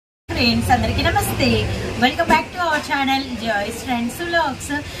Friends అందరికీ నమస్తే. Welcome back to our channel joys friends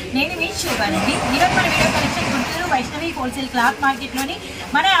vlogs. నేను మీ శోభానండి. ఈరోజు మన video collection Guntur Vaishnavi wholesale cloth మార్కెట్లోని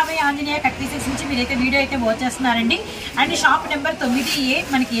మన 50 ఆంజనేయ కట్ పీసెస్ నుంచి మీరైతే వీడియో అయితే వాచ్ చేస్తున్నారండి. అండ్ షాప్ నెంబర్ 9A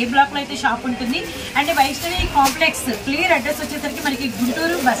మనకి ఏ బ్లాక్లో అయితే షాప్ ఉంటుంది. And Vaishnavi complex clear address వచ్చేసరికి మనకి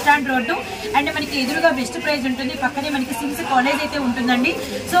Guntur bus stand road. And మనకి ఎదురుగా బెస్ట్ ప్రైజ్ ఉంటుంది, పక్కనే మనకి సిమ్స్ కాలేజ్ అయితే ఉంటుందండి.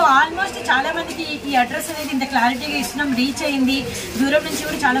 సో ఆల్మోస్ట్ చాలా మందికి ఈ అడ్రస్ అనేది ఇంత క్లారిటీగా ఇస్తున్నాం, రీచ్ అయింది. దూరం నుంచి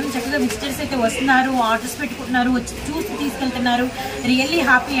కూడా చాలా మంది చక్కగా విజిటర్స్ అయితే వస్తున్నారు, ఆర్డర్స్ పెట్టుకుంటున్నారు, వచ్చి చూసి తీసుకెళ్తున్నారు. రియల్లీ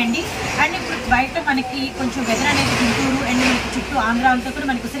హ్యాపీ అండి. అండ్ ఇప్పుడు బయట మనకి కొంచెం వెదర్ అనేది గుంటూరు అండ్ మనకి చుట్టూ ఆంధ్ర అంతా కూడా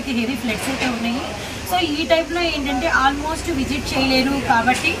మనకి ఒకసారికి హెవీ ఫ్లడ్స్ అయితే ఉన్నాయి. సో ఈ టైప్లో ఏంటంటే ఆల్మోస్ట్ విజిట్ చేయలేరు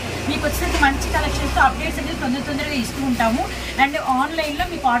కాబట్టి మీకు వచ్చేసరికి మంచి కలెక్షన్స్తో అప్డేట్స్ అనేది తొందరగా ఇస్తూ ఉంటాము. అండ్ ఆన్లైన్లో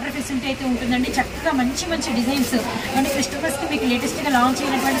మీకు ఆర్డర్ ఫెసిలిటీ అయితే ఉంటుందండి. చక్కగా మంచి డిజైన్స్ అంటే కస్టమర్స్కి మీకు లేటెస్ట్గా లాంచ్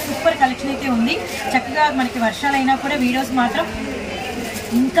అయినటువంటి సూపర్ కలెక్షన్ అయితే ఉంది. చక్కగా మనకి వర్షాలైనా కూడా వీడియోస్ మాత్రం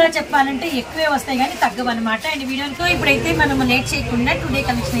ఇంకా చెప్పాలంటే ఎక్కువే వస్తాయి కానీ తగ్గవన్నమాట. అండ్ వీడియోతో ఇప్పుడైతే మనము లేట్ చేయకుండా టుడే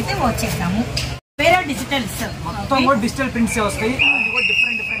కలెక్షన్ అయితే వాచ్ చేద్దాము. వేరే డిజిటల్స్ మొత్తం డిజిటల్ ప్రింట్స్ వస్తాయి,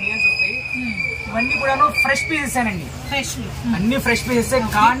 డిఫరెంట్ డిజైన్స్ వస్తాయి. ఇవన్నీ కూడా ఫ్రెష్ పీసెస్ అండి, అన్ని ఫ్రెష్ పీసెస్.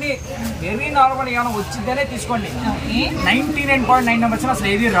 కానీ వెరీ నార్మల్ ఏమైనా వచ్చిందనే తీసుకోండి. 99.9 నెంబర్స్ అసలు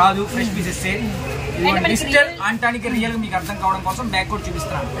ఏది రాదు, ఫ్రెష్ పీసెస్. డిజిటల్ అంటానికి రియల్ మీకు అర్థం కావడం కోసం బ్యాక్ కోడ్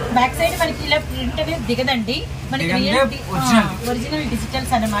చూపిస్తున్నాను. బ్యాక్ సైడ్ మనకి ఇలా ప్రింట్ అనేది దిగదండి, మనకి ఒరిజినల్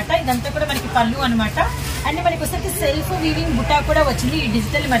డిజిటల్స్ అనమాట. ఇదంతా కూడా మనకి పళ్ళు అనమాట. అండ్ మనకి వచ్చేసరికి సెల్ఫ్ వీవింగ్ బుట్టా కూడా వచ్చింది ఈ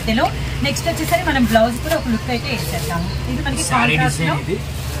డిజిటల్ మధ్యలో. నెక్స్ట్ వచ్చేసరికి మనం బ్లౌజ్ కూడా ఒక లుక్ అయితే వేసేద్దాము. ఇది మనకి కాంట్రాస్ట్ లో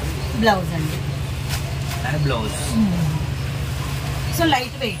బ్లౌజ్ అండి, blouse. So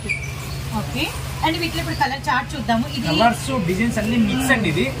light weight. Okay. And వీటిలో ఇప్పుడు కలర్ చార్ట్ చూద్దాము. ఇది కలర్స్ డిజైన్స్ అన్ని మిక్స్ అండి.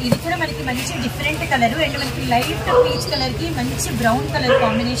 ఇది కూడా మనకి మంచి డిఫరెంట్ కలర్. అండ్ మనకి లైట్ పీచ్ కలర్ కి మంచి బ్రౌన్ కలర్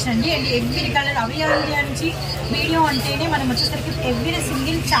కాంబినేషన్ అండి. అండ్ ఎవ్రీ కలర్ అవైలబిలిటీ నుంచి వీడియో అంటేనే మనం వచ్చేసరికి ఎవ్రీ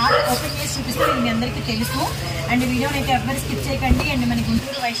సింగిల్ చార్ట్ ఓపెన్ చేసి చూపిస్తే ఇది మీ అందరికీ తెలుసు. అండ్ వీడియోని అయితే ఎవరు స్కిప్ చేయకండి. అండ్ మన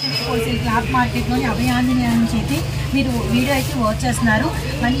గుంటూరు వైష్ణవి హోల్సేల్ క్లాత్ మార్కెట్లోని అభయాంజనేయ నుంచి అయితే మీరు వీడియో అయితే వాచ్ చేస్తున్నారు.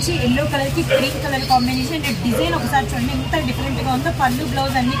 మంచి ఎల్లో కలర్ కి cream colour combination. And design ఒకసారి చూడండి ఎంత డిఫరెంట్ గా ఉందో. పళ్ళు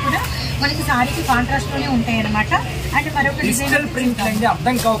బ్లౌజ్ అన్ని కూడా మనకి సారీకి కాంట్రాస్ట్ లోనే ఉంటాయి అనమాట. అండ్ మరొక డిజిటల్ ప్రింట్ అండి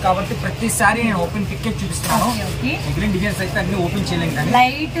అర్థం కావు కాబట్టి ప్రతిసారి నేను ఓపెన్ పిక్ చూపిస్తాను. డిజైన్స్ అయితే అన్ని ఓపెన్ చేయలేండి.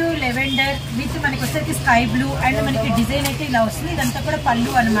 లైట్ లెవెండర్ విత్ మనకి వచ్చేసరికి స్కై బ్లూ. అండ్ మనకి డిజైన్ అయితే ఇలా వస్తుంది. ఇదంతా కూడా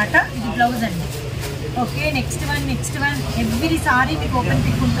పళ్ళు అనమాట. ఇది బ్లౌజ్ అండి. Okay. Next one every sorry మీకు ఓపెన్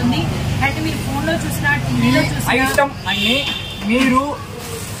పిక్ ఉంటుంది. అండ్ మీరు ఫోన్ లో చూసిన టీవీలో చూసిన ఐటమ్ అన్ని మీరు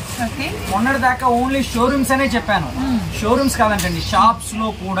మొన్నటి దాకా ఓన్లీ షోరూమ్స్ అనే చెప్పాను. షోరూమ్స్ కాదంటండి, షాప్స్ లో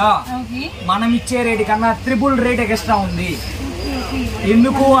కూడా మనం ఇచ్చే రేట్ కన్నా ట్రిపుల్ రేట్ ఎక్స్ట్రా ఉంది.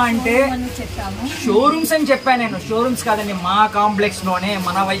 ఎందుకు అంటే షోరూమ్స్ అని చెప్పాను నేను, షోరూమ్స్ కాదండి. మా కాంప్లెక్స్ లోనే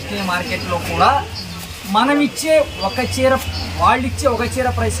మన వైష్ణవి మార్కెట్ లో కూడా మనం ఇచ్చే ఒక చీర, వాళ్ళు ఇచ్చే ఒక చీర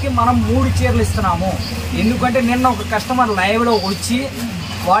ప్రైస్ కి మనం 3 చీరలు ఇస్తున్నాము. ఎందుకంటే నిన్న ఒక కస్టమర్ లైవ్ లో వచ్చి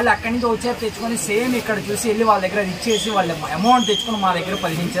వాళ్ళు అక్కడి నుంచి వచ్చారు తెచ్చుకొని సేమ్ ఇక్కడ చూసి వెళ్ళి వాళ్ళ దగ్గర ఇచ్చేసి వాళ్ళ అమౌంట్ తెచ్చుకొని మా దగ్గర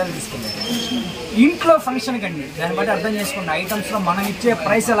 15 చీరలు తీసుకెళ్ళారు. ఇంట్లో ఫంక్షన్ కండి, దాన్ని బట్టి అర్థం చేసుకోండి ఐటమ్స్ లో మనం ఇచ్చే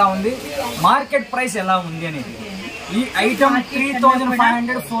ప్రైస్ ఎలా ఉంది, మార్కెట్ ప్రైస్ ఎలా ఉంది అనేది. ఈ ఐటమ్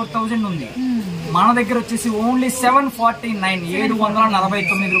 3500 4000 ఉంది, మన దగ్గర వచ్చేసి ఓన్లీ 749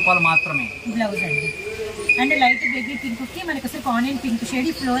 749 రూపాయలు మాత్రమే. బ్లౌజ్ అండి. అండ్ లైట్ బేబీ పింక్ కి మనకి అసలు ఆనియన్ పింక్ షేడ్.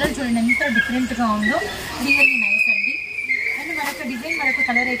 ఫ్లోరల్ చూడండి ఎంత డిఫరెంట్ గా ఉందో, రియల్లీ నైస్ అండి. అండ్ మరొక డిజైన్ మరొక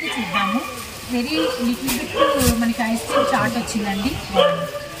కలర్ అయితే చూద్దాము. వెరీ లిటిల్ బిట్ మనకి ఐస్ క్రీమ్ చార్ట్ వచ్చిందండి.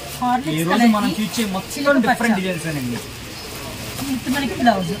 హార్లిక్స్ కలర్ మనకి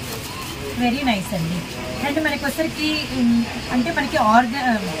బ్లౌజ్ వెరీ నైస్ అండి. అండ్ మనకి వచ్చరికి అంటే మనకి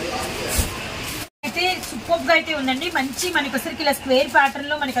అయితే సూపర్ గా అయితే ఉందండి. మంచి మనకి వచ్చరికి ఇలా స్క్వేర్ ప్యాటర్న్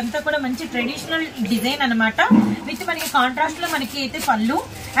లో మనకి అంతా కూడా మంచి ట్రెడిషనల్ డిజైన్ అనమాట. విత్ మనకి కాంట్రాస్ట్ లో మనకి అయితే పళ్ళు.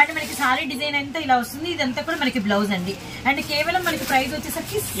 అండ్ మనకి సారీ డిజైన్ అంతా ఇలా వస్తుంది. ఇదంతా కూడా మనకి బ్లౌజ్ అండి. అండ్ కేవలం మనకి ప్రైస్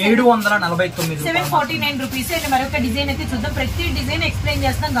వచ్చేసరికి 749 రూపీస్. అండ్ మరొక డిజైన్ అయితే చూద్దాం. ప్రతి డిజైన్ ఎక్స్ప్లెయిన్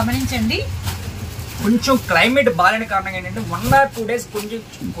చేస్తాం, గమనించండి. కొంచెం క్లైమేట్ బాగాలేని కారణంగా ఏంటంటే 1 or 2 days కొంచెం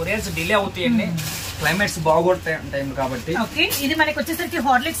కొరియర్స్ డిలే అవుతాయండి. క్లైమేట్స్ బాగోతాయి టైం కాబట్టి. ఓకే. ఇది మనకి వచ్చేసరికి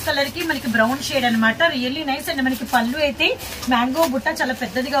హార్లిక్స్ కలర్ కి మనకి బ్రౌన్ షేడ్ అనమాట. Really nice. అండ్ మనకి పళ్ళు అయితే మ్యాంగో బుట్ట చాలా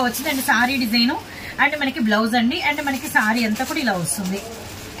పెద్దదిగా వచ్చింది. అండ్ సారీ డిజైన్ అండ్ మనకి బ్లౌజ్ అండి. అండ్ మనకి సారీ అంతా కూడా ఇలా వస్తుంది.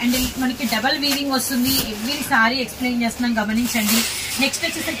 అండ్ మనకి డబల్ వీవింగ్ వస్తుంది. ఎవ్రీ సారీ ఎక్స్ప్లెయిన్ చేస్తున్నాం, గమనించండి. నెక్స్ట్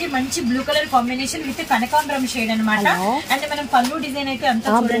వచ్చేసరికి మంచి బ్లూ కలర్ కాంబినేషన్ విత్ కనకాంబరం షేడ్ అనమాట. అండ్ మనం పళ్ళు డిజైన్ అయితే అంతా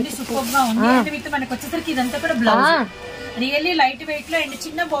చూడండి సూపర్ గా ఉంది. అండ్ విత్ మనకి వచ్చేసరికి ఇదంతా కూడా బ్లౌజ్ రియల్లీ లైట్ వెయిట్ లో. అండ్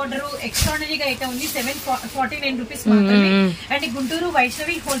చిన్న బార్డర్ ఎక్స్ట్రాడనరీగా అయితే ఉంది. 749 రూపీస్ మాత్రమే. And Guntur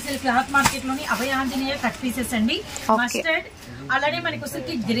Vaishnavi wholesale cloth market లోని అభయాంజనేయ కట్ పీసెస్ అండి. మస్టర్డ్ అలానే మనకి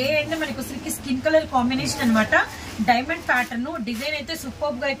వచ్చరికి గ్రే అండ్ మనకి వచ్చరికి స్కిన్ కలర్ కాంబినేషన్ అనమాట. డైమండ్ ప్యాటర్న్ డిజైన్ అయితే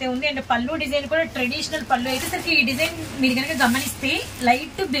సూపర్ గా అయితే ఉంది. అండ్ పళ్ళు డిజైన్ కూడా ట్రెడిషనల్ పళ్ళు అయితే సరికి ఈ డిజైన్ మీరు కనుక గమనిస్తే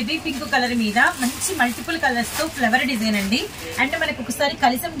లైట్ బేబీ పింక్ కలర్ మీద మంచి మల్టిపుల్ కలర్స్ తో ఫ్లవర్ డిజైన్ అండి. అంటే మనకు ఒకసారి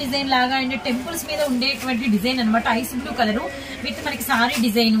కలిసం డిజైన్ లాగా అండ్ టెంపుల్స్ మీద ఉండేటువంటి డిజైన్ అనమాట. ఐస్ బ్లూ కలర్ విత్ మనకి సారీ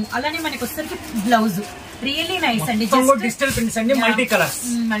డిజైన్, అలానే మనకి వచ్చేసరికి బ్లౌజ్ రియల్లీ నైస్ అండి. డిజిటల్ ప్రింట్స్ అండి, మల్టీ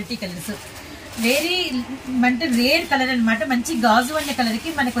కలర్స్ వెరీ అంటే రేర్ కలర్ అనమాట. మంచి గాజు అనే కలర్ కి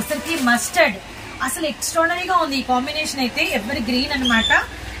మనకి వచ్చేసరికి మస్టర్డ్ అసలు ఎక్స్ట్రాడనరీగా ఉంది ఈ కాంబినేషన్ అయితే. ఎవరి గ్రీన్ అనమాట.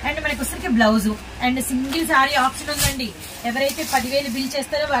 అండ్ మనకి వచ్చేసరికి blouse and single sorry option ఉందండి. ఎవరైతే 10,000 బిల్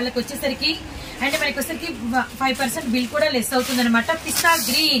చేస్తారో వాళ్ళకి వచ్చేసరికి అండ్ మనకి వచ్చేసరికి 5% బిల్ కూడా లెస్ అవుతుంది అనమాట. పిస్తా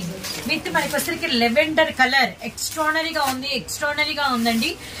గ్రీన్ విత్ మనకి వచ్చేసరికి లెవెండర్ కలర్ ఎక్స్ట్రాడనరీగా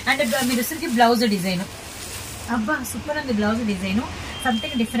ఉందండి. అండ్ మీరు వచ్చేసరికి బ్లౌజ్ డిజైన్ అబ్బా సూపర్ ఉంది. Blouse design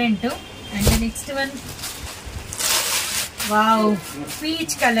something different. And next one wow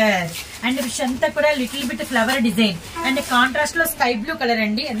peach colour and అంతా కూడా little bit flower design and contrast లో స్కై బ్లూ కలర్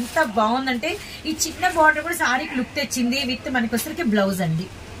అండి. ఎంత బాగుందంటే ఈ చిన్న బార్డర్ కూడా సారీకి లుక్ తెచ్చింది విత్ మనకి వచ్చరికి బ్లౌజ్ అండి.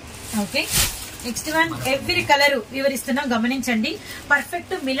 Okay next one every colour వివరిస్తున్నాం గమనించండి.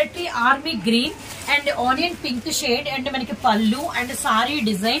 Perfect military army green and onion pink shade and మనకి పళ్ళు అండ్ సారీ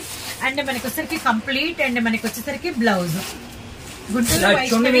డిజైన్ అండ్ మనకి వచ్చరికి కంప్లీట్ అండ్ మనకి వచ్చేసరికి బ్లౌజ్.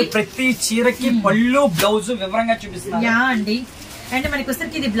 ప్రతి చీరకి పళ్ళు బ్లౌజ్ వివరంగా చూపిస్తున్నా అండి. అండ్ మనకి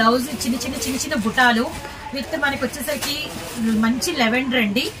వచ్చేసరికి ఇది బ్లౌజ్ చిన్న బుటాలు విత్ మనకి వచ్చేసరికి మంచి లెవెండర్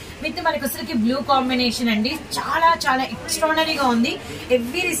అండి విత్ మనకి వచ్చేసరికి బ్లూ కాంబినేషన్ అండి. చాలా ఎక్స్ట్రాడనరీగా ఉంది.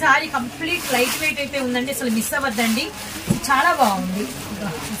 Every sorry complete light weight అయితే ఉందండి. అసలు మిస్ అవ్వద్దండి. చాలా బాగుంది.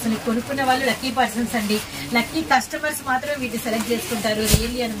 అసలు కొనుక్కునే వాళ్ళు లక్కీ పర్సన్స్ అండి. లక్కీ కస్టమర్స్ మాత్రమే వీటిని సెలెక్ట్ చేసుకుంటారు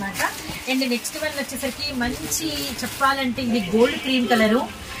రియల్లీ అనమాట. అండ్ నెక్స్ట్ వన్ వచ్చేసరికి మంచి చెప్పాలంటే ఇది gold cream colour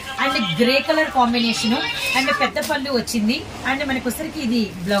and grey colour combination and పెద్ద పళ్ళు వచ్చింది. అండ్ మనకి వచ్చరికి ఇది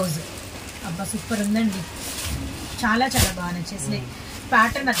బ్లౌజ్ అబ్బా సూపర్ ఉందండి. చాలా బాగా నచ్చేసి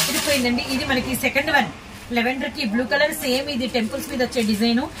ప్యాటర్న్ అదిరిపోయిందండి. ఇది మనకి సెకండ్ వన్ లెవెండర్ కి బ్లూ కలర్ సేమ్ ఇది టెంపుల్స్ మీద వచ్చే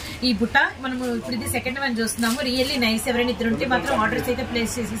డిజైన్ ఈ బుట్ట మనము ఇప్పుడు ఇది సెకండ్ వన్ చూస్తున్నాము. Really nice. ఎవరైనా ఇద్దరు ఉంటే మాత్రం ఆర్డర్స్ అయితే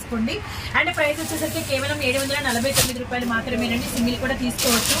ప్లేస్ చేసేసుకోండి. అండ్ ప్రైస్ వచ్చేసరికి కేవలం 749 రూపాయలు మాత్రమేనండి. సింగిల్ కూడా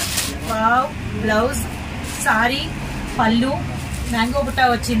తీసుకోవచ్చు. వావ్ బ్లౌజ్ సారీ పళ్ళు మ్యాంగో బుట్ట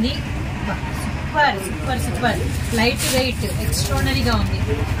వచ్చింది. సూపర్ లైట్ వెయిట్ ఎక్స్ట్రాడనరీగా ఉంది.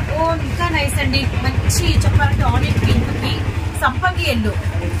 ఇంకా నైస్ అండి. మంచి చెప్పాలంటే ఆనియన్ పింక్ కి సంపంగి ఎల్లో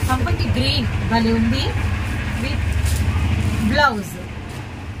సంపంగి గ్రీన్ భలే ఉంది with blouse.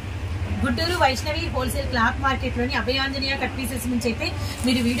 Guntur Vaishnavi wholesale cloth market లోని అభయాంజనేయ కట్ పీసెస్ నుంచి అయితే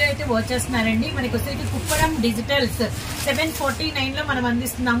మీరు వీడియో అయితే వాచ్ చేస్తున్నారండి. మనకి వచ్చేసి కుప్పడం డిజిటల్స్ 749 లో మనం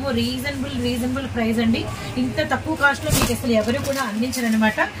అందిస్తున్నాము. రీజనబుల్ ప్రైస్ అండి. ఇంత తక్కువ కాస్ట్ లో మీకు అసలు ఎవరు కూడా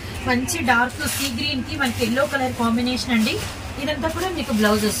అందించరనమాట. మంచి డార్క్ సీ గ్రీన్ కి మనకి ఎల్లో కలర్ కాంబినేషన్ అండి. ఇదంతా కూడా మీకు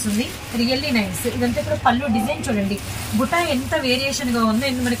బ్లౌజ్ వస్తుంది. Really nice. ఇదంతా కూడా పళ్ళు డిజైన్ చూడండి. బుటా ఎంత వేరియేషన్ గా ఉందో.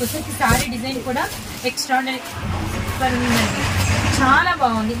 అండ్ మనకి వచ్చేసి సారీ డిజైన్ కూడా ఎక్స్ట్రాడనరీ ఉందండి. చాలా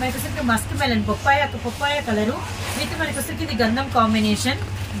బాగుంది. మనకి వచ్చేసరికి మస్క్ మెలన్ పొప్పాయ కలరు విత్ మనకి వచ్చేసరికి ఇది గంధం కాంబినేషన్.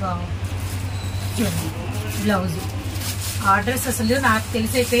 చూడండి బ్లౌజ్. ఆర్డర్స్ అసలు నాకు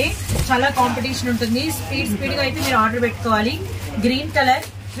తెలిసైతే చాలా కాంపిటీషన్ ఉంటుంది. స్పీడ్ గా అయితే మీరు ఆర్డర్ పెట్టుకోవాలి. గ్రీన్ కలర్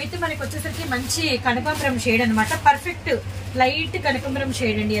విత్ మనకి వచ్చేసరికి మంచి కనకాంబరం షేడ్ అనమాట. పర్ఫెక్ట్ లైట్ కనకాంబరం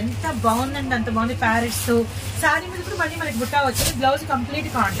షేడ్ అండి. ఎంత బాగుందండి. అంత బాగుంది. ప్యారెట్స్ సారీ మీద కూడా మళ్ళీ మనకి బుట్టా వచ్చింది. Blouse complete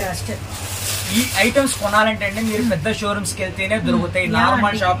contrast. ఈ ఐటమ్స్ కొనాలంటే అంటే మీరు పెద్ద షోరూమ్స్ కి వెళ్తేనే దొరుకుతాయి.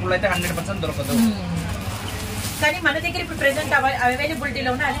 నార్మల్ షాపుల్లో అయితే 100% దొరకదు. కానీ మన దగ్గర ఇప్పుడు ప్రెసెంట్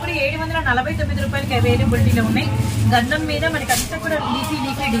అవైలబిలిటీలో ఉన్నాయి. అది కూడా 749 రూపాయలకి అవైలబిలిటీలో ఉన్నాయి. గంధం మీద మనకి అంతా కూడా లీఫీ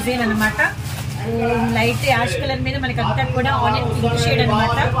డిజైన్ అనమాట. లైట్ యాష్ కలర్ మీద మనకి అంతా కూడా ఆనియన్ పింక్ షేడ్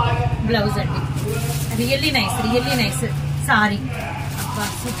అనమాట. బ్లౌజ్ అండి. Really nice. సారీ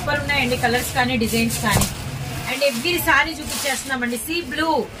సూపర్ ఉన్నాయండి. కలర్స్ కానీ డిజైన్స్ కానీ. And every sorry చూపించేస్తున్నామండి. Sea blue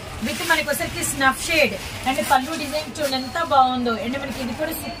with మనకి వచ్చరికి స్నఫ్ షేడ్ అండ్ పళ్ళు డిజైన్ చూడండి ఎంత బాగుందో. అండ్ మనకి ఇది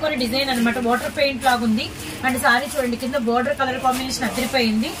కూడా సూపర్ డిజైన్ అనమాట. వాటర్ పెయింట్ లాగా ఉంది. అండ్ సారీ చూడండి కింద బోర్డర్ కలర్ కాంబినేషన్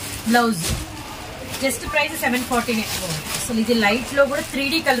అదిరిపోయింది. Blouse just price 749. అసలు ఇది లైట్ లో కూడా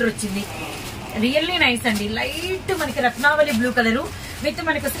 3D కలర్ వచ్చింది. రియల్లీ నైస్ అండి. లైట్ మనకి రత్నావళి బ్లూ కలర్ విత్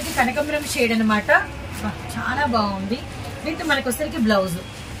మనకి వచ్చరికి కనకాంబరం షేడ్ అనమాట. చాలా బాగుంది. విత్ మనకి వచ్చరికి బ్లౌజ్.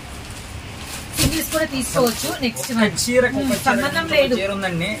 సింగిల్స్ కూడా తీసుకోవచ్చు. నెక్స్ట్ సంబంధం లేదు.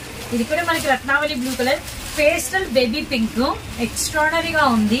 ఇది కూడా మనకి రత్నావళి blue colour pastel baby pink ఎక్స్ట్రాడనరీగా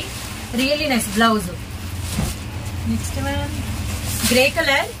ఉంది. Really nice. Blouse next grey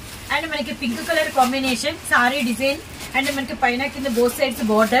colour and మనకి pink colour combination. Sorry design and మనకి పైన కింద both sides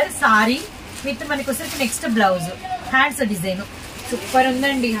border sorry with మనకి వచ్చరికి next blouse hands design. Super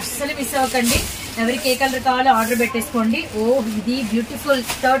ఉందండి. అస్సలు మిస్ అవ్వకండి. ఎవరికి ఏ కలర్ కావాలో ఆర్డర్ పెట్టేసుకోండి. ఇది బ్యూటిఫుల్.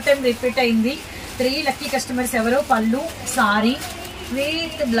 థర్డ్ టైం రిపీట్ అయింది. 3 లక్కీ కస్టమర్స్ ఎవరో పళ్ళు sorry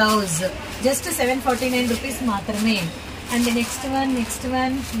with blouse just 749 rupees మాత్రమే. And next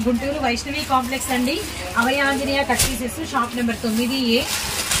one Guntur Vaishnavi complex అండి, Abhaya Anjaneya cut pieces, shop number 9A.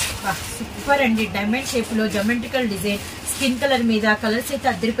 Super అండి, డైమండ్ షేప్ లో జమెట్రికల్ డిజైన్, స్కిన్ కలర్ మీద కలర్స్ అయితే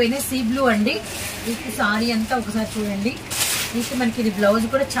అద్దరిపోయినాయి. సీ బ్లూ అండి, ఇది సారీ అంతా ఒకసారి చూడండి. ఇది మనకి ఇది బ్లౌజ్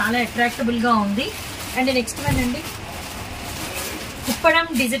కూడా చాలా అట్రాక్టబుల్ గా ఉంది. అండ్ నెక్స్ట్ వన్ అండి కుప్పడం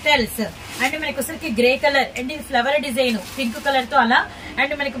డిజిటల్స్ అండ్ మనకి ఒకసారికి గ్రే కలర్ అండ్ ఇది ఫ్లవర్ డిజైన్ పింక్ కలర్ తో అలా.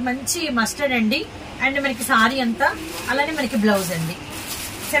 అండ్ మనకి మంచి మస్టర్డ్ అండి. అండ్ మనకి సారీ అంతా అలానే మనకి బ్లౌజ్ అండి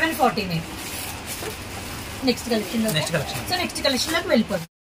 749. Next collection so next collection లోకి వెళ్ళిపోతుంది.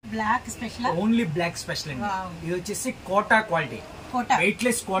 Black special, only black special అండి. ఇది వచ్చేసి కోటా క్వాలిటీ,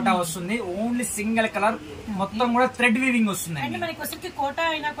 వెయిట్లెస్ కోటా వస్తుంది. ఓన్లీ సింగిల్ కలర్, మొత్తం కూడా థ్రెడ్ వీవింగ్ వస్తుంది. అంటే మనకి వచ్చరికి కోటా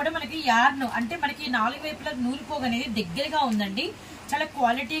అయినా కూడా మనకి యార్న్ అంటే మనకి 4 వైపులా నూలు పోగు అనేది దగ్గరగా ఉందండి. చాలా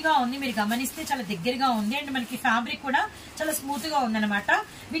క్వాలిటీగా ఉంది, మీరు గమనిస్తే చాలా దగ్గరగా ఉంది. అండ్ మనకి ఫ్యాబ్రిక్ కూడా చాలా స్మూత్ గా ఉందన్నమాట.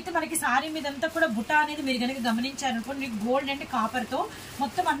 విత్ మనకి సారీ మీద అంతా కూడా బుటా అనేది మీరు కనుక గమనించారనుకోండి, గోల్డ్ అండ్ కాపర్ తో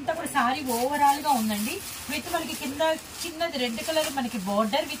మొత్తం అంతా కూడా సారీ ఓవరాల్ గా ఉందండి. విత్ మనకి కింద చిన్నది రెడ్ కలర్ మనకి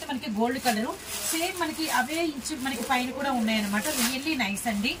బోర్డర్ విత్ మనకి గోల్డ్ కలర్ సేమ్ మనకి అవే ఇంచు మనకి పైన కూడా ఉన్నాయన్నమాట. రియల్లీ నైస్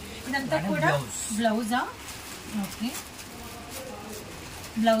అండి. ఇదంతా కూడా బ్లౌజా, ఓకే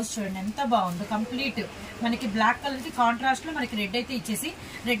బ్లౌజ్ చూడండి ఎంత బాగుందో. కంప్లీట్ మనకి బ్లాక్ కలర్ కి కాంట్రాస్ట్ లో మనకి రెడ్ అయితే ఇచ్చేసి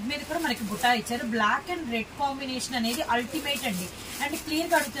రెడ్ మీద కూడా మనకి బుటా ఇచ్చారు. బ్లాక్ అండ్ రెడ్ కాంబినేషన్ అనేది అల్టిమేట్ అండి. అండ్ క్లియర్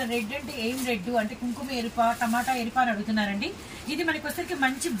గా అడుగుతున్నారు రెడ్ అంటే ఏం రెడ్ అంటే కుంకుమ ఎరుప టమాటా ఎరుప అని అడుగుతున్నారండి. ఇది మనకి వచ్చరికి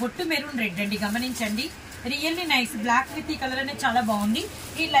మంచి బొట్టు మెరూన్ రెడ్ అండి, గమనించండి. Really nice. బ్లాక్ విత్ ఈ కలర్ అనేది చాలా బాగుంది.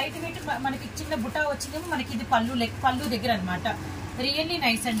 ఈ లైట్ వెయిట్ మనకి చిన్న బుటా వచ్చిందేమో మనకి ఇది పళ్ళు దగ్గర అనమాట. రియల్లీ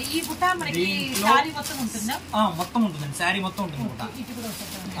నైస్ అండి. ఈ బుటా మనకి శారీ మొత్తం ఉంటుందా? మొత్తం ఉంటుందండి, శారీ మొత్తం ఉంటుంది. ఇది కూడా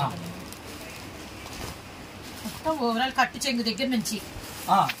మొత్తం ఓవరాల్ కట్టు చెంగు దగ్గర నుంచి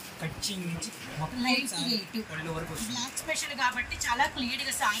బ్లాక్ స్పెషల్ కాబట్టి చాలా క్లియర్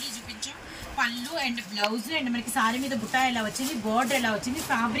గా సారీ చూపించాం. పళ్ళు అండ్ బ్లౌజ్ అండ్ మనకి సారీ మీద బుటా ఎలా వచ్చింది, బోర్డర్ ఎలా వచ్చింది,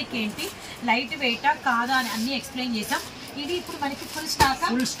 ఫ్యాబ్రిక్ ఏంటి, లైట్ వెయిటా కాదా అని అన్ని ఎక్స్ప్లెయిన్ చేసాం. ఇది ఇప్పుడు మనకి ఫుల్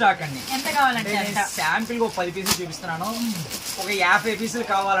స్టాక్ అండి. ఎంత కావాలంటే శాంపిల్ గా 10 పీసులు చూపిస్తున్నాను. ఒక 50 పీసులు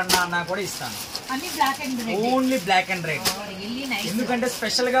కావాలన్నా కూడా ఇస్తాను. అన్ని black and red, only black and red. ఎందుకంటే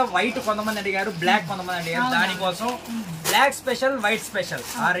స్పెషల్ గా వైట్ కొంతమంది అడిగారు, బ్లాక్ కొంతమంది అడిగారు. దానికోసం బ్లాక్ స్పెషల్, వైట్ స్పెషల్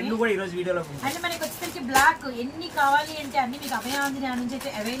ఆ రెండు కూడా ఈ రోజు వీడియోలో. అంటే మనకి వచ్చేసరికి బ్లాక్ ఎన్ని కావాలి అంటే అన్ని మీకు అభయ ఆంజనేయ నుంచి అయితే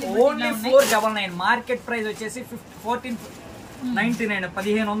అవైలబుల్. ఓన్లీ 499. మార్కెట్ ప్రైస్ వచ్చేసి 1499,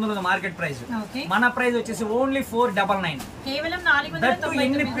 1500 మార్కెట్ ప్రైస్. మన ప్రైస్ వచ్చేసి ఓన్లీ 499. కేవలం 490.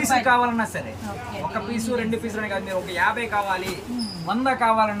 ఎన్ని పీసులు కావాలన్నా సరే, ఒక పీసు 2 పీసులు కాదు, మీరు ఒక 50 కావాలి 100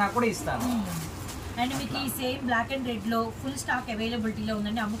 కావాలన్నా కూడా ఇస్తాను. అండ్ మీకు ఈ సేమ్ బ్లాక్ అండ్ రెడ్ లో ఫుల్ స్టాక్ అవైలబిలిటీలో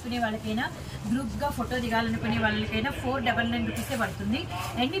ఉందండి. అమ్ముకునే వాళ్ళకైనా గ్రూప్ గా ఫోటో దిగాలనుకునే వాళ్ళకైనా 499 రూపీసే పడుతుంది.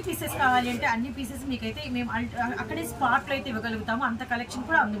 ఎన్ని పీసెస్ కావాలి అంటే అన్ని పీసెస్ మీకైతే మేము అక్కడే స్పాట్ లో అయితే ఇవ్వగలుగుతాము. అంత కలెక్షన్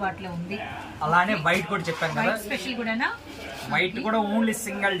కూడా అందుబాటులో ఉంది. అలానే వైట్ కూడా చెప్పాను కదా, వైట్ స్పెషల్ కూడానా? వైట్ కూడా only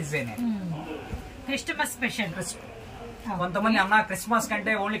single design. Christmas special. కొంతమంది అన్న క్రిస్మస్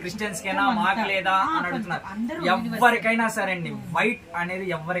కంటే ఓన్లీ క్రిస్టియన్స్ కైనా మాకు లేదా అని అడుగుతున్నారు. ఎవరికైనా సరే అండి, వైట్ అనేది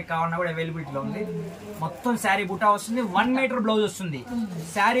ఎవరికి కావాలన్నా కూడా అవైలబిలిటీలో ఉంది. మొత్తం శారీ బుటా వస్తుంది, 1 మీటర్ బ్లౌజ్ వస్తుంది.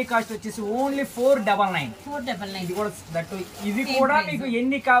 శారీ కాస్ట్ వచ్చేసి ఓన్లీ 499. ఇది కూడా దట్టు ఇది కూడా మీకు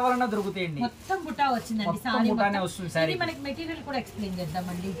ఎన్ని కావాలన్నా దొరుకుతాయండి. మొత్తం బుటా వచ్చిందండి, బుటానే వస్తుంది. శారీ మనకి మెటీరియల్ కూడా ఎక్స్ప్లెయిన్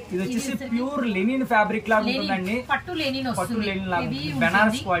చేద్దామండి. ఇది వచ్చేసి ప్యూర్ లెనిన్ ఫ్యాబ్రిక్ లాగా ఉంటుందండి. పట్టు లెనిన్ లాగా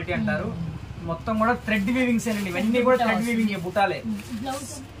బెనారస్ క్వాలిటీ అంటారు. మొత్తం కూడా థ్రెడ్ వీవింగ్స్ అండి. ఇవన్నీ కూడా థ్రెడ్ వీవింగ్ బుటాలే.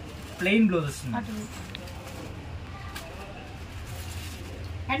 ప్లెయిన్ బ్లౌజ్ వస్తుంది.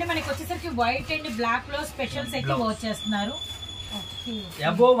 అంటే మనకి వచ్చేసరికి వైట్ అండ్ బ్లాక్ లో స్పెషల్స్ అయితే వచ్చేస్తున్నారు.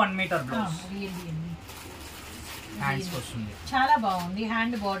 అబోవ్ 1 మీటర్ బ్లౌజ్, హ్యాండ్స్ వస్తుంది. చాలా బాగుంది.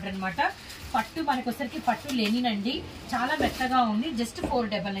 హ్యాండ్ బార్డర్ అన్నమాట. పట్టు మనకి వచ్చరికి పట్టు లెనిన్ అండి, చాలా మెత్తగా ఉంది. జస్ట్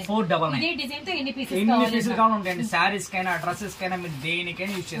 499. ఇదే డిజైన్ తో ఎన్ని పీసెస్ కావాలి? సారీస్ కైనా డ్రెస్సెస్ కైనా మీరు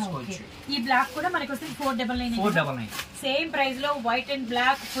దేనికైనా యూజ్ చేసుకోవచ్చు. ఈ బ్లాక్ కూడా మనకి వచ్చి 499. సేమ్ ప్రైస్ లో white and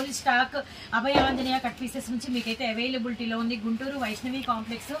black full stock Abhaya Anjaneya cut pieces నుంచి మీకైతే అవైలబిలిటీలో ఉంది. గుంటూరు వైష్ణవి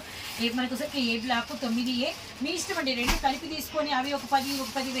కాంప్లెక్స్ మనకి వచ్చరికి ఏ బ్లాక్ 9A. మీ ఇష్టం అండి, రెండు కలిపి తీసుకొని అవి ఒక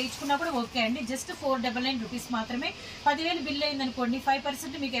 10 వేయించుకున్నా కూడా ఓకే అండి. జస్ట్ 499 రూపీస్ మాత్రమే. 10,000 బిల్ అయిందనుకోండి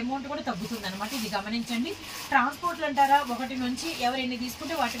 5% మీకు అమౌంట్ కూడా తగ్గుతుంది అనమాట. ఇది గమనించండి. ట్రాన్స్పోర్ట్లు అంటారా, 1 నుంచి ఎవరు ఎన్ని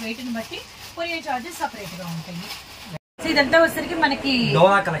తీసుకుంటే వాటి వెయిట్ ని బట్టి కొరియర్ చార్జెస్ సపరేట్ గా ఉంటాయి. ఇదంతా వచ్చరికి మనకి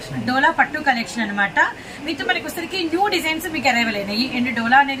డోలా పట్టు కలెక్షన్ అనమాట. మీతో మనకి వచ్చరికి న్యూ డిజైన్స్ మీకు అరైవల్ అయినాయి. అండ్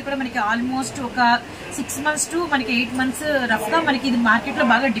డోలా అనేది కూడా మనకి ఆల్మోస్ట్ ఒక 6 months టు మనకి 8 months రఫ్ గా మనకి ఇది మార్కెట్ లో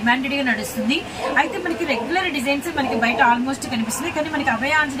బాగా డిమాండెడ్ గా నడుస్తుంది. అయితే మనకి రెగ్యులర్ డిజైన్స్ మనకి బయట ఆల్మోస్ట్ కనిపిస్తుంది. కానీ మనకి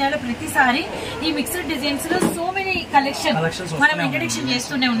అభయ ఆంజనేయలో ప్రతిసారి ఈ మిక్స్డ్ డిజైన్స్ లో సో మెనీ కలెక్షన్ మనం ఇంట్రడక్షన్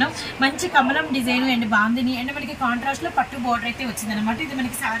చేస్తూనే ఉన్నాం. మంచి కమలం డిజైన్ అండ్ బాందిని అండ్ మనకి కాంట్రాస్ట్ లో పట్టు బోర్డర్ అయితే వచ్చింది అనమాట. ఇది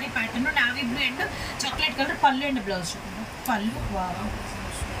మనకి sorry pattern navy blue and chocolate colour పళ్ళు అండ్ బ్లౌజ్. పళ్ళు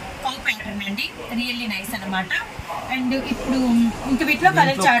పౌ ప్యాటర్న్ అండి, రియల్లీ నైస్ అనమాట. అండ్ ఇప్పుడు ఇంకా వీటిలో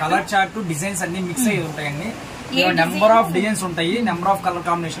కలర్ చార్ట్ డిజైన్స్ అన్ని మిక్స్ అయ్యి ఉంటాయండి. నెంబర్ ఆఫ్ డిజైన్స్ ఉంటాయి, నెంబర్ ఆఫ్ కలర్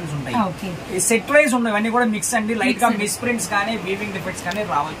కాంబినేషన్స్ ఉంటాయి. సెట్ వైజ్ ఉన్నాయి, అన్ని కూడా మిక్స్ అండి. లైట్ గా మిస్ ప్రింట్స్ కానీ వీవింగ్ డిఫెక్ట్స్ కానీ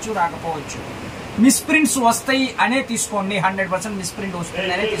రావచ్చు, రాకపోవచ్చు. మిస్ ప్రింట్స్ వస్తాయి అనే తీసుకోండి, 100% మిస్ ప్రింట్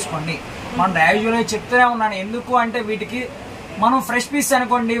వస్తుంది అనే తీసుకోండి. మనం యాజువల్ గా చెప్తూనే ఉన్నాను. ఎందుకు అంటే వీటికి మనం ఫ్రెష్ పీస్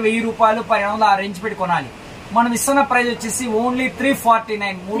అనుకోండి 1000 రూపాయలు 1200 ఆ రేంజ్ పెట్టి కొనాలి. మనం ఇస్తున్న ప్రైస్ వచ్చేసి ఓన్లీ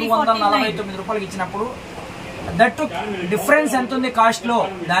 349, 349 రూపాయలకి ఇచ్చినప్పుడు దట్ డిఫరెన్స్ ఎంత ఉంది కాస్ట్ లో,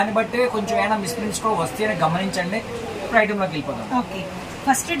 దాన్ని బట్టి కొంచెం ఏమైనా మిస్ప్రింట్స్ కూడా వస్తాయని గమనించండి. ఇప్పుడు ఐటమ్ లోకి వెళ్ళిపోతాం. ఓకే,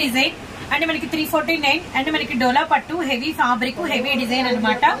 ఫస్ట్ డిజైన్ అంటే మనకి 349 అంటే మనకి డోలా పట్టు హెవీ ఫ్యాబ్రిక్ హెవీ డిజైన్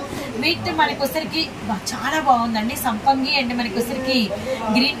అనమాట. విత్ మనకి వచ్చరికి చాలా బాగుందండి, సంపంగి అండ్ మనకి వచ్చరికి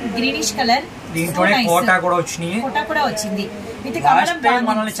గ్రీనిష్ కలర్. దీంట్లోనే కోటా కూడా వచ్చింది. కోటా కూడా వచ్చింది.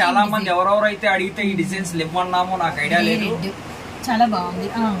 మనల్ని చాలా మంది ఎవరెవరైతే అడిగితే ఈ డిజైన్స్ ఇవ్వన్నామో నాకు ఐడియా లేదు, చాలా బాగుంది.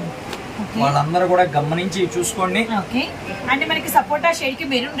 వాళ్ళందరూ కూడా గమనించి చూసుకోండి. ఓకే, అంటే మనకి సపోటా షేడ్ కి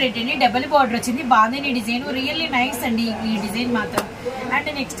మెరూన్ రెడ్ అండి, డబుల్ బార్డర్ వచ్చింది. బాగుంది డిజైన్, రియల్లీ నైస్ అండి ఈ డిజైన్ మాత్రం. And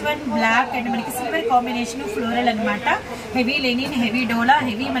next one black and మనకి సిల్వర్ కాంబినేషన్ ఫ్లోరల్ అనమాట. హెవీ లెనిన్ హెవీ డోలా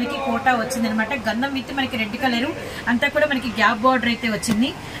హెవీ మనకి కోటా వచ్చింది అనమాట. గంధం విత్ మనకి రెడ్ కలర్ అంతా కూడా మనకి గ్యాప్ బార్డర్ అయితే వచ్చింది.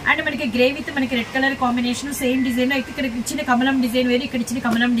 అండ్ మనకి గ్రే విత్ మనకి red colour combination same design. అయితే ఇక్కడ ఇచ్చిన కమలం డిజైన్ వేరు, ఇక్కడ ఇచ్చిన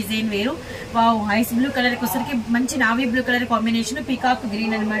కమలం డిజైన్ వేరు. వావ్, ఐస్ బ్లూ కలర్ వచ్చరికి మంచి navy blue colour combination, peacock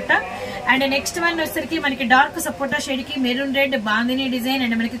green అనమాట. అండ్ నెక్స్ట్ వన్ వచ్చరికి మనకి డార్క్ సపోటా షేడ్ కి maroon red bandhani design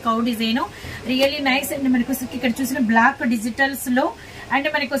and మనకి cow design, really nice. And మనకి వచ్చరికి ఇక్కడ చూసిన బ్లాక్ డిజిటల్స్ లో అండ్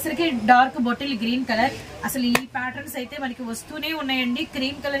మనకి వచ్చరికి డార్క్ బాటిల్ గ్రీన్ కలర్. అసలు ఈ ప్యాటర్న్స్ అయితే మనకి వస్తూనే ఉన్నాయండి.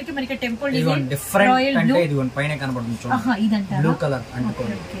 క్రీమ్ కలర్ కి మనకి టెంపుల్ డిజైన్, రాయల్ బ్లూ పైన కనబడుతుంది బ్లూ కలర్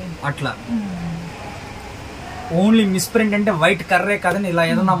అట్లా. ఓన్లీ మిస్ ప్రింట్ అంటే వైట్ కర్రే కాదని ఇలా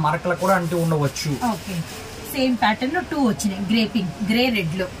ఏదైనా మరకలు కూడా అంటూ ఉండవచ్చు. ఓకే, సేమ్ ప్యాటర్న్ లో 2 వచ్చినాయి, గ్రే పింక్ గ్రే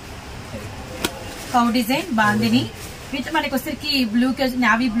రెడ్ లో కౌ డిజైన్ బాందిని విత్ మనకి వచ్చరికి blue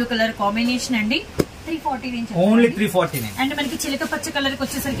navy blue colour combination అండి. 349 ఓన్లీ 349. అండ్ మనకి చిలక పచ్చ కలర్ కి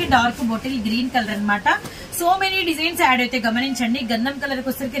వచ్చేసరికి డార్క్ బాటిల్ గ్రీన్ కలర్ అనమాట. సో మెనీ డిజైన్స్ యాడ్ అయితే గమనించండి. గంధం కలర్ కి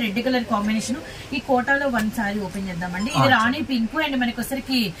వచ్చరికి రెడ్ కలర్ కాంబినేషన్. ఈ కోటాలో వన్ సారీ ఓపెన్ చేద్దామండి. ఇది రాణి పింక్ అండ్ మనకి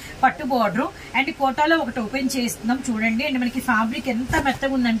వచ్చరికి పట్టు బార్డర్ అండ్ కోటాలో ఒకటి ఓపెన్ చేస్తున్నాం చూడండి. అండ్ మనకి ఫ్యాబ్రిక్ ఎంత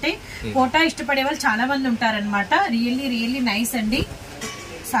మెత్తగా ఉందంటే కోటా ఇష్టపడే వాళ్ళు చాలా మంది ఉంటారనమాట. రియల్లీ రియల్లీ నైస్ అండి.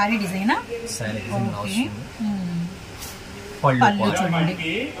 సారీ డిజైన్ పళ్ళు చూడండి,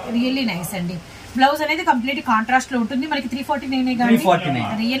 రియల్లీ నైస్ అండి. బ్లౌజ్ అనేది కంప్లీట్ కాంట్రాస్ట్ లో ఉంటుంది. మనకి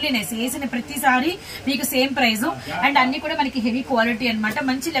 349 రియల్లీ నైస్. వేసిన ప్రతిసారి మీకు సేమ్ ప్రైస్ అండ్ అన్ని కూడా మనకి హెవీ క్వాలిటీ అనమాట.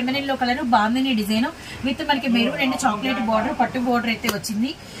 మంచి lemon yellow colour bandhani design with మనకి మెరూన్ అండ్ చాక్లెట్ బార్డర్ పట్టు బార్డర్ అయితే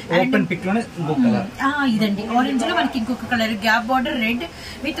వచ్చింది. ఇదండి ఆరెంజ్ లో మనకి ఇంకొక colour gap border red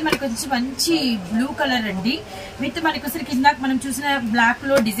with మనకి వచ్చి మంచి బ్లూ కలర్ అండి. విత్ మనకి వచ్చి కింద మనం చూసిన బ్లాక్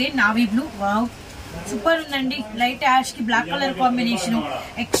లో design navy blue. Wow, super ఉందండి. లైట్ యాష్ కి బ్లాక్ కలర్ కాంబినేషన్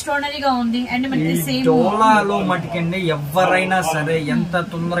ఎక్స్ట్రాడనరీగా ఉంది. అండ్ మనకి సేమ్ డోలాలో మటుకండి ఎవరైనా సరే ఎంత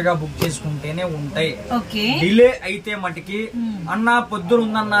తొందరగా బుక్ చేసుకుంటేనే ఉంటాయి. ఓకే, డిలే అయితే మటుకి అన్న పొద్దున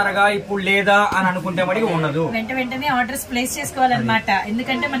ఉందన్నారుగా ఇప్పుడు లేదా అని అనుకుంటే మటుకి ఉండదు. వెంటనే ఆర్డర్స్ ప్లేస్ చేసుకోవాలన్నమాట.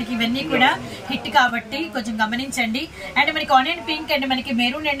 ఎందుకంటే మనకి ఇవన్నీ కూడా హిట్ కాబట్టి కొంచెం గమనించండి. అండ్ మనకి ఆనియన్ పింక్ అండ్ మనకి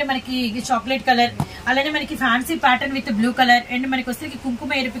మెరూన్ అండ్ మనకి చాక్లెట్ కలర్, అలానే మనకి fancy pattern with blue colour and మనకి వచ్చేసరికి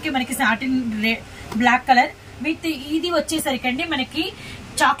కుంకుమ ఎరుపుకి మనకి సాటిన్ బ్లాక్ కలర్ విత్ ఇది వచ్చేసరికి అండి మనకి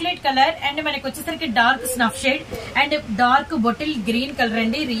చాక్లెట్ కలర్ అండ్ మనకి వచ్చేసరికి dark snuff shade and dark bottle green colour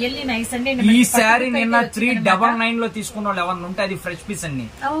అండి. రియల్లీ నైస్ అండి. ఈ శారీ నిన్న 399 లో తీసుకున్న వాళ్ళు ఎవరు ఉంటే అది ఫ్రెష్ పీస్ అండి.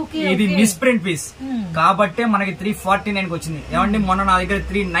 ఇది మిస్ ప్రింట్ పీస్ కాబట్టి మనకి 349 కి వచ్చింది. ఏమండి మొన్న నా దగ్గర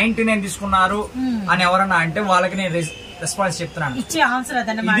 399 తీసుకున్నారు అని ఎవరన్నా అంటే వాళ్ళకి నేను రెస్పాన్స్ చెప్తున్నాను. ఇచ్చే ఆన్సర్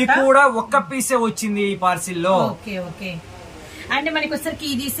అదన్నమాట. ఇది కూడా ఒక్క పీసే వచ్చింది ఈ పార్సిల్ లో. Okay okay. అండ్ మనకి వచ్చరికి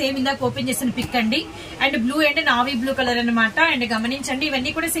ఇది సేమ్ ఇందాక ఓపెన్ చేసిన పిక్ అండి. And blue and navy blue colour అనమాట. అండ్ గమనించండి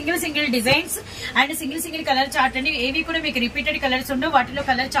ఇవన్నీ కూడా single designs and single colour chart అండి. ఏవి కూడా మీకు రిపీటెడ్ కలర్స్ ఉండవు, వాటిలో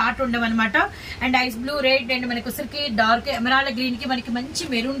కలర్ చార్ట్ ఉండవు అనమాట. And ice blue red and మనకి వచ్చరికి డార్క్ ఎమరాల్డ్ గ్రీన్ కి మనకి మంచి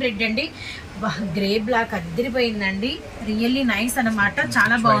మెరూన్ రెడ్ అండి. Grey black అద్దరిపోయిందండి. రియల్లీ నైస్ అనమాట,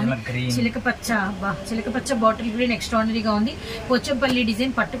 చాలా బాగుంది. చిలక పచ్చ బాటిల్ గ్రీన్ ఎక్స్ట్రాడనరీగా ఉంది. పోచంపల్లి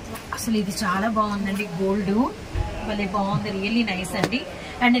డిజైన్ పట్టు, అసలు ఇది చాలా బాగుందండి. గోల్డ్ భలే బాగుంది, రియల్లీ నైస్ అండి.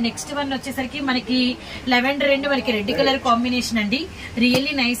 అండ్ నెక్స్ట్ వన్ వచ్చేసరికి మనకి లెవెండర్ అండ్ మనకి రెడ్ కలర్ కాంబినేషన్ అండి.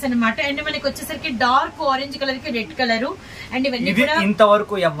 రియల్లీ నైస్ అనమాట. అండ్ మనకి వచ్చేసరికి డార్క్ ఆరెంజ్ కలర్ కి రెడ్ కలర్ అండ్ ఇవన్నీ కూడా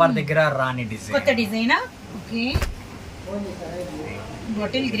ఇంతవరకు ఎవరి దగ్గర రాని డిజైన్, కొత్త డిజైనా. ఓకే,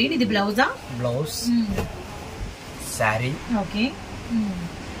 బాటిల్ గ్రీన్ ఇది బ్లౌజా? బ్లౌజ్ శారీ. ఓకే,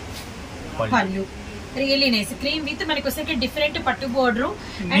 పళ్ళు రియల్లీ నైస్ క్రీమ్ విత్ మనకి వచ్చేసరికి డిఫరెంట్ పట్టు బోర్డర్.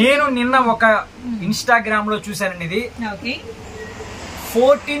 నేను నిన్న ఒక ఇన్స్టాగ్రామ్ లో చూసానండి ఇది. ఓకే,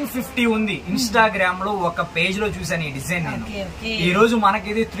 1450 ఉంది ఇన్స్టాగ్రామ్ లో ఒక పేజ్ లో చూసాను ఈ డిజైన్. నేను ఈ రోజు మనకి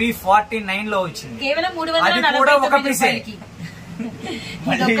ఇది 349 లో వచ్చింది. కేవలం 349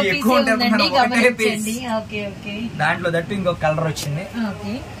 దాంట్లో దట్టు ఇంకొక కలర్ వచ్చింది.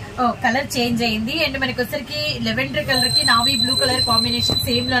 కలర్ చేంజ్ అయింది అండ్ మనకి వచ్చరికి లెవెండర్ కలర్ కి navy blue colour combination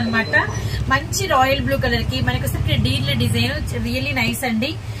same లో అనమాట. మంచి రాయల్ బ్లూ కలర్ కి మనకి వచ్చరికి డీల్ డిజైన్ రియల్లీ నైస్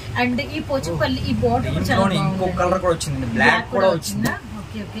అండి. అండ్ ఈ పోచంపల్లి ఈ బోర్డర్ ఇంకొక కలర్ కూడా వచ్చింది, బ్లాక్ కూడా వచ్చిందా.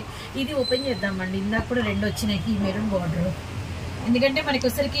 ఓకే ఓకే, ఇది ఓపెన్ చేద్దామండి. ఇందాక కూడా 2 వచ్చినాయి ఈ మెరూన్ బార్డర్. ఎందుకంటే మనకి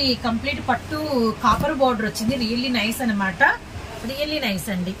వచ్చరికి కంప్లీట్ పట్టు కాపర్ బార్డర్ వచ్చింది. రియల్లీ నైస్ అనమాట, రియల్లీ నైస్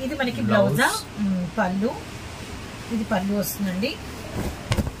అండి. ఇది మనకి బ్లౌజా, పళ్ళు, ఇది పళ్ళు వస్తుందండి.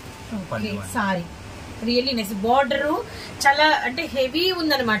 Sorry really nice. బార్డర్ చాలా అంటే హెవీ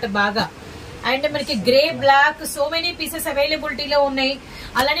ఉందన్నమాట బాగా. అండ్ మనకి grey black so many pieces అవైలబిలిటీలో ఉన్నాయి.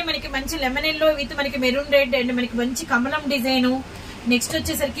 అలానే మనకి మంచి లెమన్ ఎల్లో విత్ మనకి మెరూన్ రెడ్ అండ్ మనకి మంచి కమలం డిజైన్. నెక్స్ట్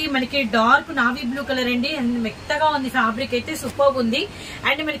వచ్చేసరికి మనకి డార్క్ నావీ బ్లూ కలర్ అండి. అండ్ మెత్తగా ఉంది ఫ్యాబ్రిక్ అయితే, సూపర్ ఉంది.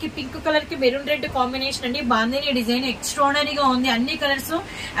 అండ్ మనకి పింక్ కలర్ కి మెరూన్ రెడ్ కాంబినేషన్ అండి. బాందిని డిజైన్ ఎక్స్ట్రాడనరీగా ఉంది. అన్ని కలర్స్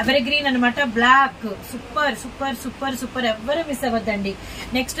ఎవర్ గ్రీన్ అనమాట. Black super super super super, ఎవరు మిస్ అవ్వద్దండి.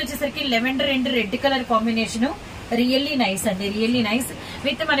 నెక్స్ట్ వచ్చేసరికి lavender and red colour combination really nice అండి, రియల్లీ నైస్.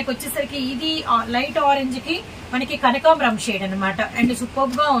 విత్ మనకి వచ్చేసరికి ఇది లైట్ ఆరెంజ్ కి మనకి కనకాంబరం షేడ్ అనమాట. అండ్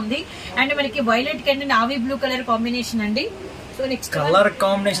సూపర్ గా ఉంది. అండ్ మనకి వైలెట్ కి and navy blue colour combination అండి. సో నెక్స్ట్ కలర్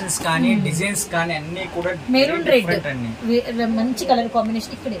కాంబినేషన్స్ కానీ డిజైన్స్ కానీ అన్ని కూడా మెరూన్ రెడ్ మంచి కలర్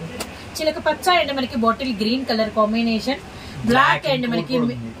కాంబినేషన్. ఇక్కడ చిలక పచ్చ అండ్ మనకి bottle green colour combination. Black and మనకి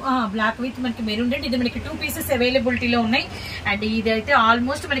బ్లాక్ విత్ మనకి మెరూన్ రెడ్. ఇది మనకి 2 పీసెస్ అవైలబిలిటీలో ఉన్నాయి. అండ్ ఇదైతే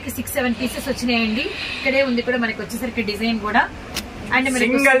ఆల్మోస్ట్ మనకి 6-7 పీసెస్ వచ్చినాయండి. ఇక్కడే ఉంది కూడా మనకి వచ్చేసరికి డిజైన్ కూడా. అండ్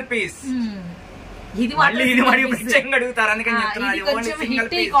సింగిల్ పీస్ ఇది కొంచెం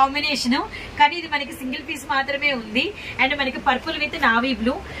హిట్ కాంబినేషన్, కానీ ఇది మనకి సింగిల్ పీస్ మాత్రమే ఉంది. అండ్ మనకి purple with navy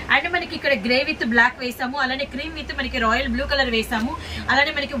blue and మనకి ఇక్కడ గ్రే విత్ బ్లాక్ వేసాము. అలానే క్రీమ్ విత్ మనకి రాయల్ బ్లూ కలర్ వేసాము.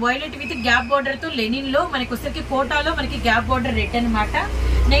 అలానే మనకి వైలెట్ విత్ గ్యాప్ బార్డర్ తో లెనిన్ లో మనకి వచ్చేసరికి కోటాలో మనకి గ్యాప్ బార్డర్ రెడ్ అనమాట.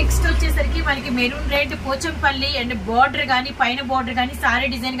 నెక్స్ట్ వచ్చేసరికి మనకి maroon red Pochampally and border గానీ పైన బార్డర్ గానీ సారీ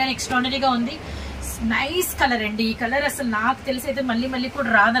డిజైన్ గానీ ఎక్స్ట్రాడనరీగా ఉంది. నైస్ కలర్ అండి. ఈ కలర్ అసలు నాకు తెలిసి అయితే మళ్ళీ మళ్ళీ కూడా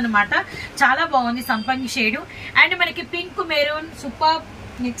రాదనమాట. చాలా బాగుంది సంపంగి షేడ్. అండ్ మనకి pink maroon super.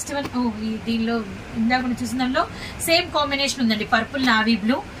 Next one దీనిలో ఇందాక చూసిన దానిలో సేమ్ కాంబినేషన్ ఉందండి, పర్పుల్ నావీ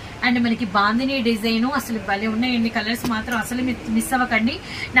బ్లూ అండ్ మనకి బాందిని డిజైన్. అసలు భలే ఉన్నాయండి కలర్స్ మాత్రం, అసలు మిస్ అవ్వకండి.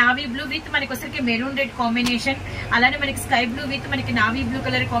 నావీ బ్లూ విత్ మనకి వచ్చరికి మెరూన్ రెడ్ కాంబినేషన్. అలానే మనకి స్కై బ్లూ విత్ మనకి navy blue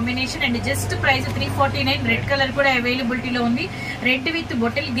colour combination. And just price 349. Red colour కూడా అవైలబిలిటీలో ఉంది. Red with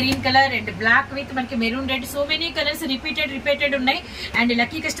bottle green colour and black with మనకి maroon red. So many colours repeated ఉన్నాయి. అండ్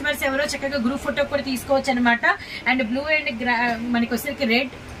లక్కీ కస్టమర్స్ ఎవరో చక్కగా గ్రూప్ ఫోటో కూడా తీసుకోవచ్చు అనమాట. అండ్ బ్లూ అండ్ మనకి వచ్చరికి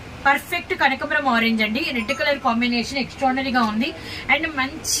రెడ్ పర్ఫెక్ట్ కనకాంబరం ఆరెంజ్ అండి. రెడ్ కలర్ కాంబినేషన్ ఎక్స్ట్రాడనరీగా ఉంది. అండ్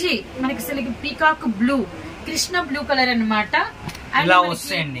మంచి మనకి అసలు peacock blue, Krishna blue colour అనమాట. ఇలా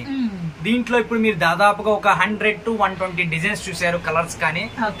వస్తాయండి. దీంట్లో ఇప్పుడు మీరు దాదాపుగా ఒక 100 to 120 డిజైన్స్ చూసారు, కలర్స్ కానీ.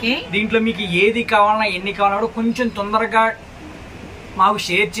 దీంట్లో మీకు ఏది కావాలన్నా ఎన్ని కావాలన్నా కొంచెం తొందరగా మాకు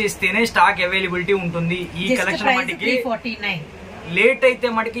షేర్ చేస్తేనే స్టాక్ అవైలబిలిటీ ఉంటుంది. ఈ కలెక్షన్ మటుకి లేట్ అయితే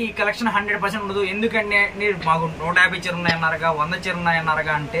మటుకి ఈ కలెక్షన్ 100% ఉండదు. ఎందుకంటే మీరు మాకు 150 చీరలు ఉన్నాయన్నారుగా, 100 చీరలు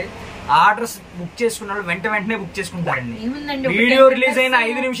ఉన్నాయన్నారుగా అంటే ఆర్డర్స్ బుక్ చేసుకున్న వెంటనే బుక్ చేసుకుంటారండి. వీడియో రిలీజ్ అయిన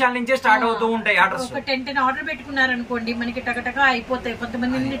 5 నిమిషాల నుంచే స్టార్ట్ అవుతూ ఉంటాయి ఆర్డర్స్. ఒక 10 ఆర్డర్ పెట్టుకున్నారనుకోండి మనకి టకటకా అయిపోతాయి.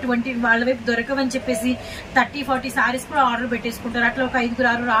 కొంతమంది 20 వాళ్ళ వైపు దొరకవని చెప్పేసి 30-40 సారీస్ కూడా ఆర్డర్ పెట్టేసుకుంటారు. అట్లా ఒక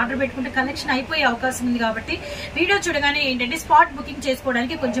 5-6 ఆర్డర్ పెట్టుకుంటే కలెక్షన్ అయిపోయే అవకాశం ఉంది. కాబట్టి వీడియో చూడగానే ఏంటంటే స్పాట్ బుకింగ్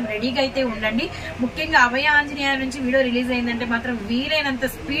చేసుకోవడానికి కొంచెం రెడీగా అయితే ఉండండి. ముఖ్యంగా అభయ ఆంజనేయ నుంచి వీడియో రిలీజ్ అయిందంటే మాత్రం వీలైనంత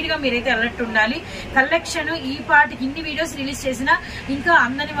స్పీడ్ గా మీరైతే అలర్ట్ ఉండాలి. కలెక్షన్ ఈ పాటికి ఇన్ని వీడియోస్ రిలీజ్ చేసినా ఇంకా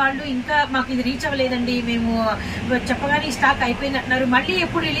అందని వాళ్ళు ఇంకా మాకు ఇది రీచ్ అవ్వలేదండి, మేము చెప్పగానే స్టాక్ అయిపోయింది అంటున్నారు, మళ్ళీ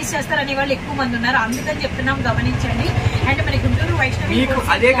ఎప్పుడు రిలీజ్ చేస్తారనే వాళ్ళు ఎక్కువ మంది ఉన్నారు. అందుకని చెప్తున్నాం, గమనించండి. అంటే మన గుంటూరు వైష్ణవి మీకు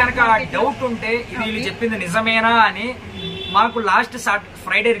అదే కనుక డౌట్ ఉంటే ఇది వీళ్ళు చెప్పింది నిజమేనా అని మాకు లాస్ట్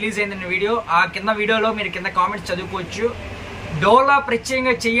ఫ్రైడే రిలీజ్ అయిందండి వీడియో. ఆ కింద వీడియోలో మీరు కింద కామెంట్స్ చదువుకోవచ్చు. డోలా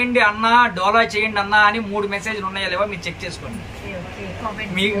ప్రత్యేకంగా చేయండి అన్నా, డోలా చేయండి అన్నా అని 3 మెసేజ్లు ఉన్నాయా లేవో మీరు చెక్ చేసుకోండి.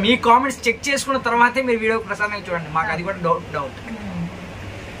 మీ కామెంట్స్ చెక్ చేసుకున్న తర్వాతే మీరు వీడియో ప్రసాదంగా చూడండి. మాకు అది కూడా doubt.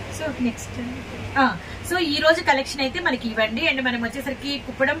 So so next so ఈ రోజు కలెక్షన్ అయితే మనకి ఇవ్వండి. అండ్ మనం వచ్చేసరికి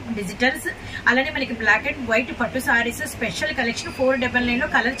కుప్పడం డిజిటల్స్, అలానే మనకి బ్లాక్ అండ్ వైట్ పట్టు సారీస్ స్పెషల్ కలెక్షన్ 499 లో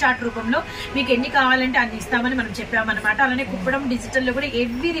కలర్ చార్ట్ రూపంలో మీకు ఎన్ని కావాలంటే అన్ని ఇస్తామని మనం చెప్పామన్నమాట. అలానే కుప్పడం డిజిటల్ లో కూడా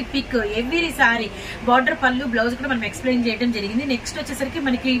every pick every sorry border పళ్ళు బ్లౌజ్ కూడా మనం ఎక్స్ప్లెయిన్ చేయడం జరిగింది. నెక్స్ట్ వచ్చేసరికి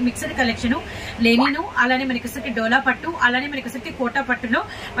మనకి మిక్స్డ్ కలెక్షన్ లెనిను, అలానే మనకి వచ్చేసరికి డోలా పట్టు, అలానే మనకి వచ్చేసరికి కోటా పట్టులో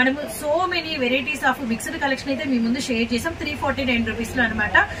మనము so many varieties of mixed collection అయితే మీ ముందు షేర్ చేసాం 349 రూపీస్ లో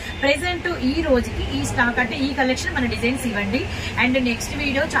అనమాట. ప్రెసెంట్ ఈ రోజుకి ఈ స్టాక్ అంటే ఈ కలెక్షన్ మన డిజైన్స్ ఇవ్వండి. అండ్ నెక్స్ట్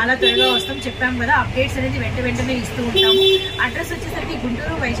వీడియో చాలా త్వరగా వస్తాం, చెప్పాం కదా, అప్డేట్స్ అనేది వెంటనే ఇస్తూ ఉంటాము. అడ్రస్ వచ్చేసరికి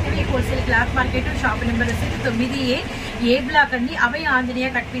Guntur Vaishnavi wholesale cloth market, shop number వచ్చేసి 9A బ్లాక్ అండి. Abhaya Anjaneya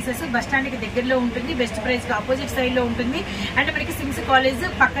cut pieces bus stand కి దగ్గరలో ఉంటుంది, బెస్ట్ ప్రైస్ కి ఆపోజిట్ సైడ్ లో ఉంటుంది. అండ్ మనకి సిమ్స్ కాలేజ్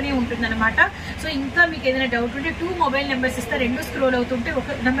పక్కనే ఉంటుంది అనమాట. సో ఇంకా మీకు ఏదైనా డౌట్ ఉంటే 2 మొబైల్ నెంబర్స్ ఇస్తే 2 స్క్రోల్ అవుతుంటే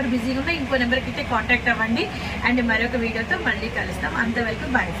ఒక నెంబర్ బిజీగా ఉంటే ఇంకో నెంబర్కి అయితే కాంటాక్ట్ అవ్వండి. అండ్ మరొక వీడియోతో మళ్ళీ కలుస్తాం. అంతవరకు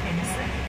బై ఫ్రెండ్స్.